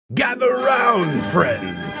Gather round,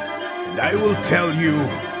 friends, and I will tell you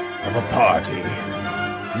of a party.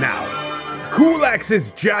 Now,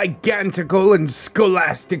 Kulak's gigantical and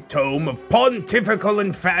scholastic tome of pontifical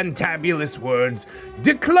and fantabulous words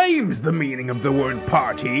declaims the meaning of the word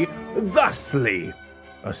party thusly: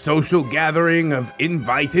 a social gathering of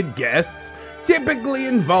invited guests, typically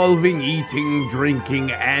involving eating,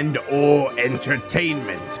 drinking, and/or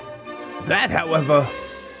entertainment. That, however,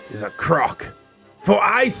 is a crock, for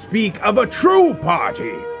I speak of a true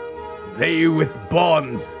party. They with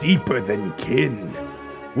bonds deeper than kin,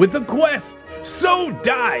 with a quest so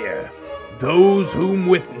dire, those whom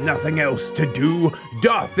with nothing else to do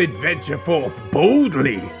doth adventure forth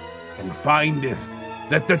boldly, and findeth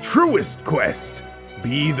that the truest quest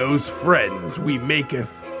be those friends we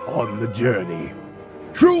maketh on the journey.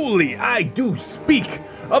 Truly I do speak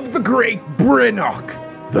of the great Brynoch,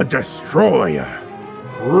 the Destroyer,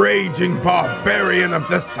 raging barbarian of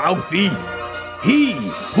the southeast. He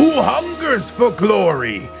who hungers for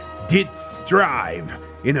glory did strive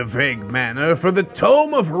in a vague manner for the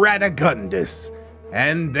tome of Radagundus,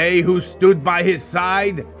 and they who stood by his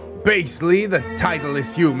side, basely the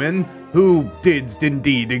titleless human, who didst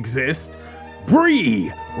indeed exist,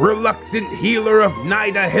 Bree, reluctant healer of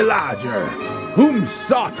Nida Hilager, whom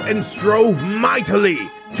sought and strove mightily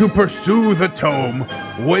to pursue the tome,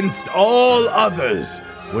 whence all others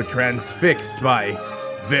were transfixed by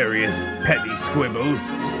various petty squibbles.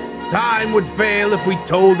 Time would fail if we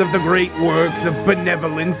told of the great works of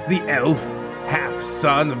Benevolence the elf,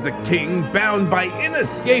 half-son of the king, bound by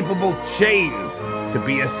inescapable chains to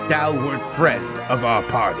be a stalwart friend of our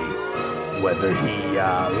party, whether he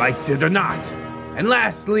liked it or not. And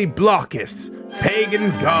lastly, Blockus,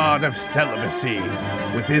 pagan god of celibacy,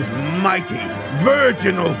 with his mighty,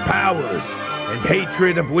 virginal powers, and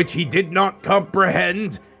hatred of which he did not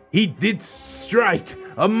comprehend, he did strike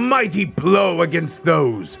a mighty blow against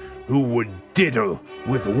those who would diddle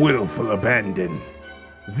with willful abandon.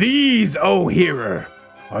 These, O hearer,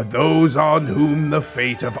 are those on whom the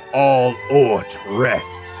fate of all Ort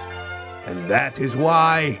rests, and that is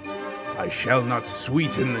why I shall not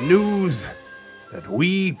sweeten the news that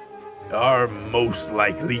we are most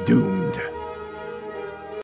likely doomed.